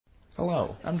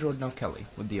Hello, I'm Jordan O'Kelly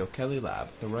with the O'Kelly Lab,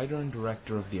 the writer and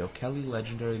director of the O'Kelly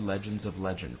Legendary Legends of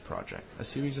Legend project, a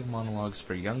series of monologues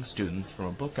for young students from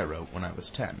a book I wrote when I was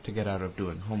 10 to get out of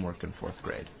doing homework in 4th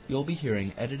grade. You'll be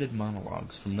hearing edited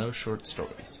monologues from those short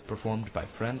stories, performed by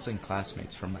friends and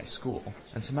classmates from my school,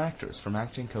 and some actors from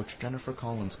acting coach Jennifer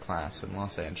Collins' class in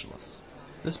Los Angeles.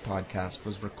 This podcast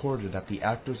was recorded at the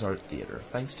Actors Art Theater,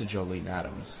 thanks to Jolene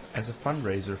Adams, as a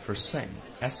fundraiser for SING,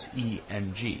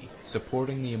 S-E-N-G,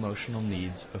 supporting the emotional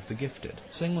needs of the gifted.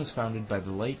 SING was founded by the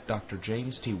late Dr.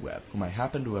 James T. Webb, whom I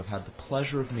happen to have had the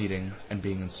pleasure of meeting and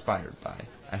being inspired by.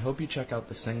 I hope you check out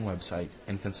the SING website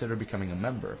and consider becoming a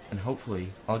member, and hopefully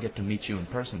I'll get to meet you in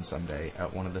person someday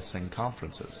at one of the SING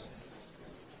conferences.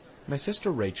 My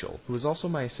sister Rachel, who is also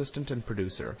my assistant and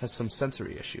producer, has some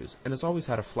sensory issues and has always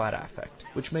had a flat affect,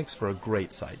 which makes for a great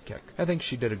sidekick. I think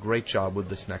she did a great job with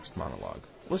this next monologue.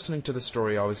 Listening to the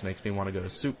story always makes me want to go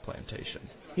to Soup Plantation.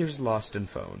 Here's Lost and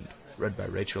Phoned, read by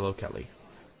Rachel O'Kelly.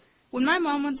 When my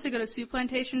mom wants to go to Soup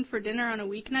Plantation for dinner on a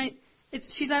weeknight,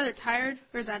 she's either tired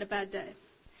or has had a bad day.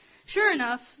 Sure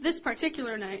enough, this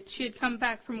particular night, she had come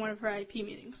back from one of her IEP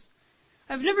meetings.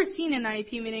 I've never seen an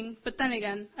IEP meeting, but then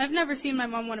again, I've never seen my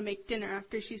mom want to make dinner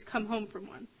after she's come home from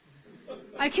one.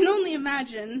 I can only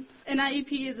imagine an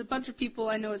IEP is a bunch of people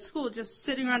I know at school just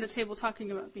sitting around a table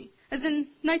talking about me. As in,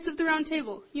 Knights of the Round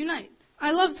Table, unite.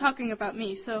 I love talking about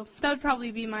me, so that would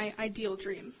probably be my ideal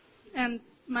dream. And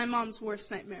my mom's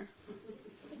worst nightmare.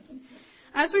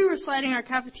 As we were sliding our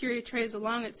cafeteria trays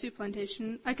along at Soup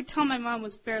Plantation, I could tell my mom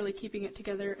was barely keeping it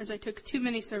together as I took too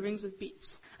many servings of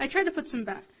beets. I tried to put some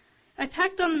back. I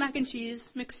packed on the mac and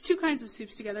cheese, mixed 2 kinds of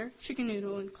soups together, chicken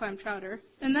noodle and clam chowder,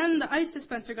 and then the ice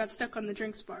dispenser got stuck on the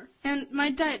drinks bar, and my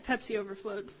Diet Pepsi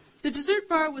overflowed. The dessert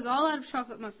bar was all out of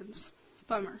chocolate muffins.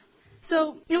 Bummer.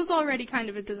 So, it was already kind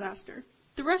of a disaster.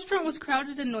 The restaurant was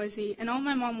crowded and noisy, and all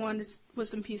my mom wanted was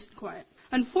some peace and quiet.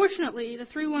 Unfortunately, the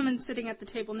 3 women sitting at the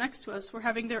table next to us were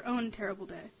having their own terrible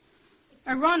day.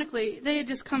 Ironically, they had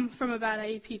just come from a bad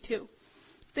IEP too.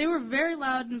 They were very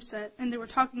loud and upset, and they were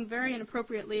talking very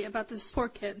inappropriately about this poor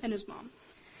kid and his mom.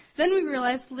 Then we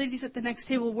realized the ladies at the next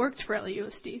table worked for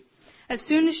LAUSD. As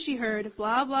soon as she heard,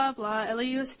 blah, blah, blah,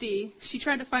 LAUSD, she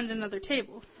tried to find another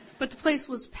table, but the place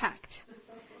was packed.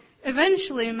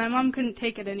 Eventually, my mom couldn't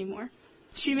take it anymore.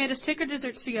 She made us take our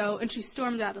desserts to go, and she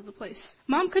stormed out of the place.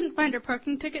 Mom couldn't find her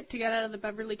parking ticket to get out of the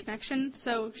Beverly Connection,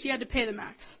 so she had to pay the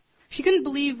max. She couldn't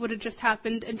believe what had just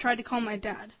happened and tried to call my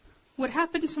dad. What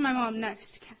happened to my mom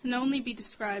next can only be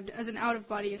described as an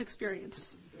out-of-body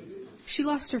experience. She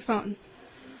lost her phone.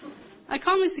 I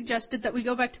calmly suggested that we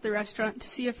go back to the restaurant to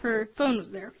see if her phone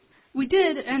was there. We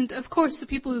did, and of course the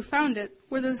people who found it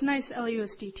were those nice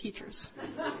LAUSD teachers.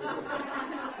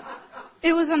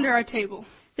 It was under our table.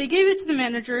 They gave it to the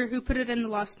manager, who put it in the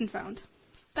Lost and Found.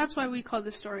 That's why we call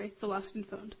this story The Lost and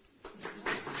Found.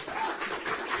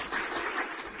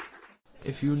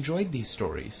 If you enjoyed these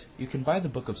stories, you can buy the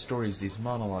book of stories these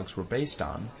monologues were based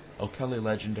on, O'Kelly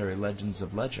Legendary Legends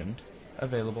of Legend,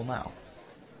 available now.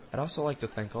 I'd also like to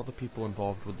thank all the people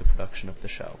involved with the production of the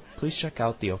show. Please check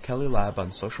out the O'Kelly Lab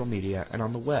on social media and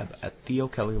on the web at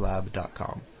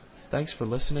theokellylab.com. Thanks for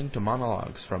listening to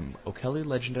monologues from O'Kelly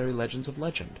Legendary Legends of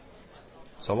Legend.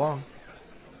 So long.